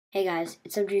Hey guys,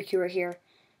 it's MJCuber here,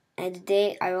 and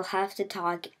today I will have to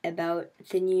talk about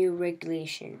the new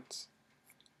regulations.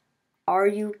 Are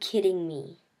you kidding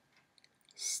me?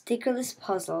 Stickerless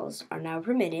puzzles are now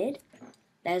permitted.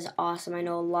 That is awesome. I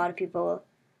know a lot of people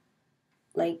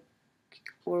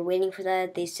were waiting for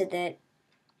that. They said that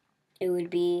it would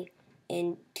be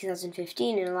in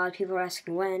 2015, and a lot of people are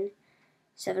asking when.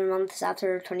 7 months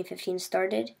after 2015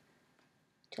 started,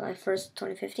 July 1st,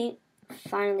 2015,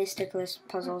 finally stickerless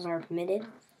puzzles are permitted.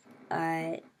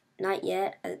 Not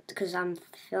yet, because I'm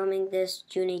filming this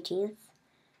June 18th.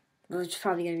 It's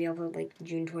probably going to be uploaded like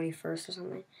June 21st or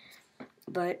something.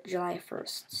 But July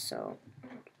 1st, so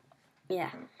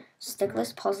yeah.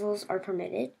 Stickless puzzles are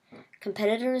permitted.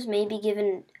 Competitors may be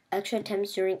given extra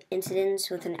attempts during incidents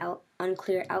with an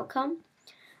unclear outcome.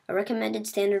 A recommended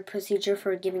standard procedure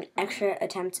for giving extra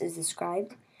attempts is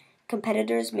described.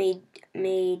 Competitors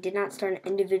did not start an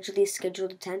individually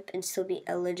scheduled attempt and still be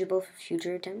eligible for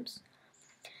future attempts.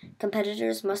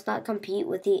 Competitors must not compete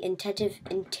with the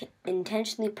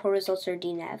intentionally poor results or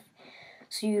DNF.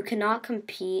 So you cannot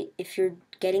compete if you're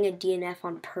getting a DNF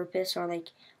on purpose or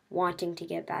wanting to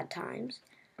get bad times.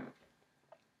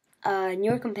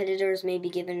 Newer competitors may be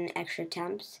given extra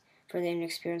attempts for their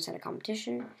inexperience at a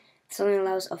competition. This only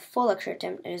allows a full extra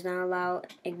attempt and does not allow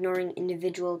ignoring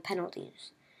individual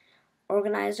penalties.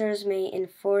 Organizers may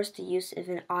enforce the use of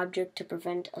an object to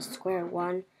prevent a square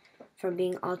one from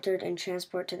being altered and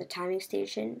transported to the timing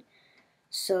station.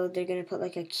 So they're going to put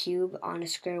a cube on a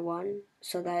square one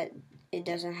so that it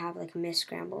doesn't have a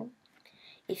misscramble.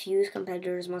 If used,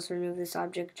 competitors must remove this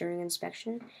object during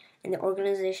inspection, and the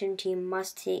organization team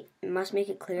must make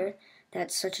it clear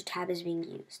that such a tab is being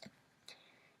used.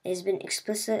 It has been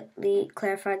explicitly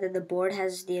clarified that the board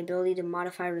has the ability to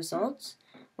modify results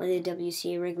when the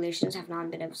WCA regulations have not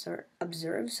been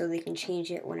observed, so they can change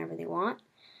it whenever they want.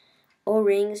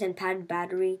 O-rings and padded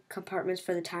battery compartments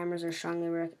for the timers are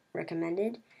strongly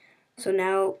recommended. So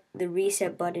now the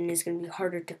reset button is going to be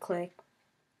harder to click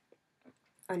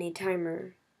on a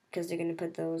timer because they're going to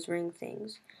put those ring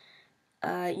things.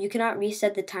 You cannot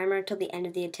reset the timer until the end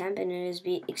of the attempt, and it has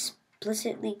been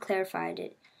explicitly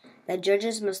clarified that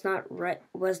judges must not write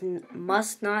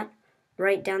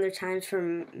down their times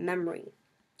from memory.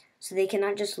 So they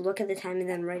cannot just look at the time and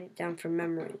then write it down from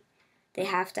memory. They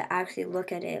have to actually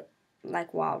look at it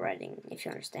while writing, if you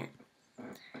understand.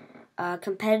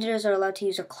 Competitors are allowed to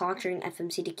use a clock during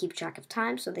FMC to keep track of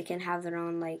time, so they can have their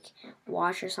own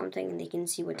watch or something, and they can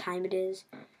see what time it is.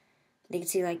 They can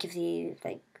see if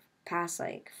they pass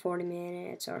 40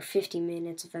 minutes or 50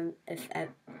 minutes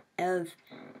of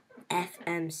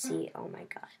FMC. Oh my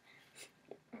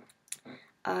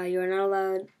god. You are not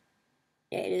allowed.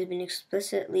 It has been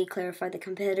explicitly clarified that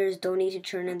competitors don't need to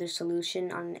turn in their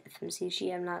solution on an FMC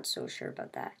sheet. I'm not so sure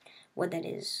about that, what that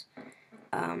is.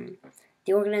 The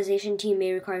organization team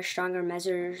may require stronger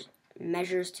measures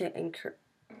to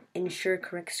ensure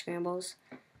correct scrambles.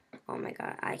 Oh my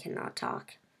god, I cannot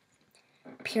talk.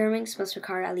 Pyramids must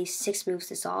require at least 6 moves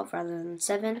to solve rather than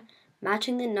 7,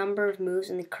 matching the number of moves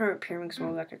in the current Pyramids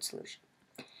World Record solution.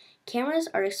 Cameras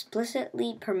are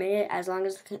explicitly permitted as long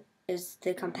as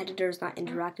the competitor is not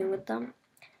interacting with them.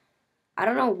 I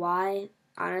don't know why,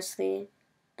 honestly.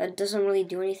 That doesn't really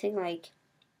do anything.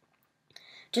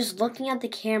 Just looking at the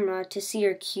camera to see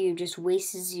your cube just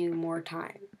wastes you more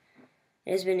time.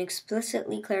 It has been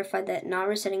explicitly clarified that not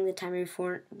resetting the timer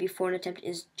before an attempt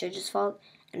is judge's fault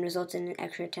and results in an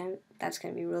extra attempt. That's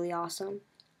going to be really awesome.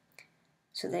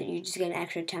 So that you just get an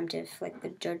extra attempt if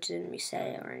the judge didn't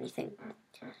reset it or anything.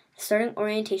 The starting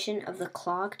orientation of the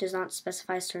clock does not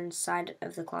specify a certain side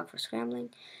of the clock for scrambling.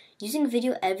 Using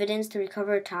video evidence to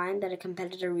recover a time that a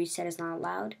competitor reset is not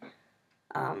allowed.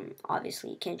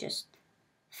 Obviously, you can't just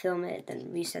film it,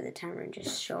 then reset the timer and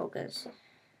just show, because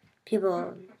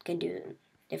people can do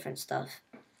different stuff.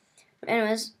 But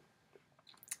anyways,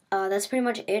 that's pretty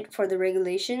much it for the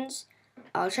regulations.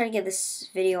 I'll try to get this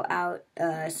video out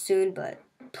soon, but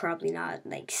probably not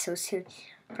so soon.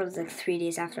 Probably 3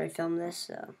 days after I film this.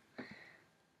 So,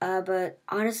 but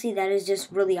honestly, that is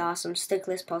just really awesome.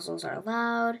 Stickless puzzles are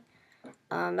allowed.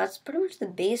 That's pretty much the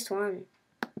base one.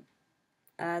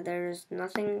 There's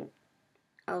nothing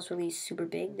else really super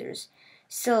big. There's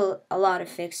still a lot of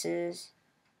fixes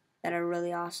that are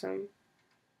really awesome.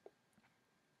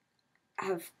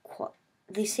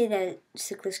 They say that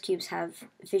stickless cubes have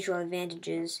visual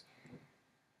advantages,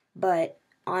 but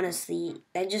honestly,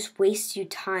 that just wastes you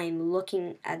time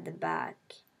looking at the back.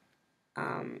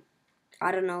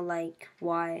 I don't know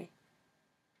why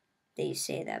they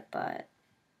say that, but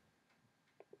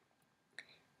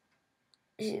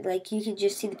you can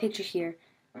just see the picture here.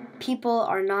 people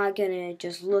are not gonna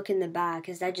just look in the back,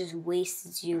 because that just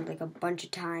wastes you like a bunch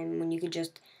of time when you could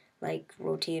just like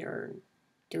rotate or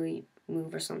do a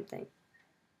move or something.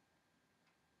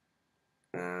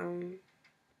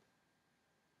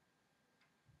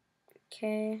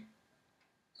 Okay.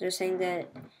 They're saying that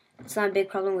it's not a big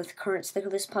problem with current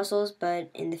stickless puzzles,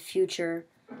 but in the future,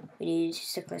 we need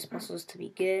stickless puzzles to be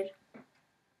good.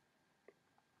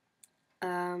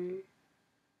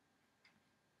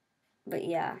 But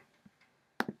yeah,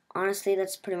 honestly,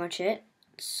 that's pretty much it.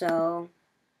 So,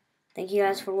 thank you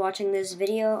guys for watching this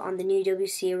video on the new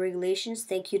WCA regulations.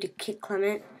 Thank you to Kit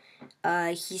Clement.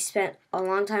 He spent a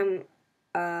long time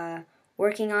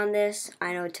working on this.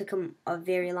 I know it took him a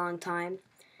very long time.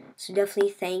 So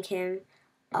definitely thank him.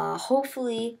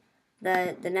 Hopefully,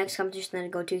 the next competition that I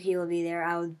go to, he will be there.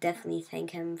 I will definitely thank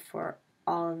him for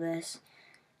all of this.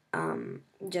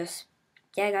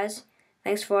 Yeah, guys.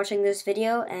 Thanks for watching this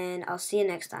video, and I'll see you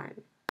next time.